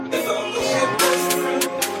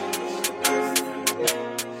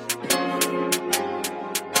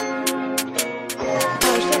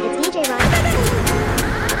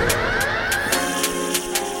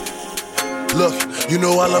Look, you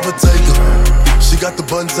know I love a tiger. She got the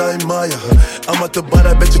buns, I admire her. I'm about to buy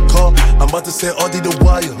that bitch a car. I'm about to send Audie the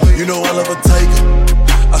wire. You know I love a tiger.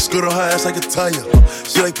 I skirt on her ass like a tire.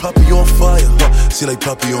 She like Poppy on fire. She like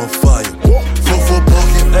Poppy on fire. 4-4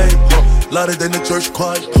 pocket, ayy. Louder than the church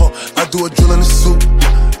choir. I do a drill in the suit.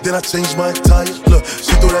 Then I change my attire. Look,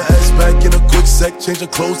 she throw that ass back in a quick sec. Change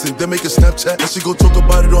her clothes and then make a Snapchat. And she go talk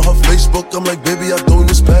about it on her Facebook. I'm like, baby, I don't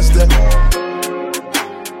just pass that.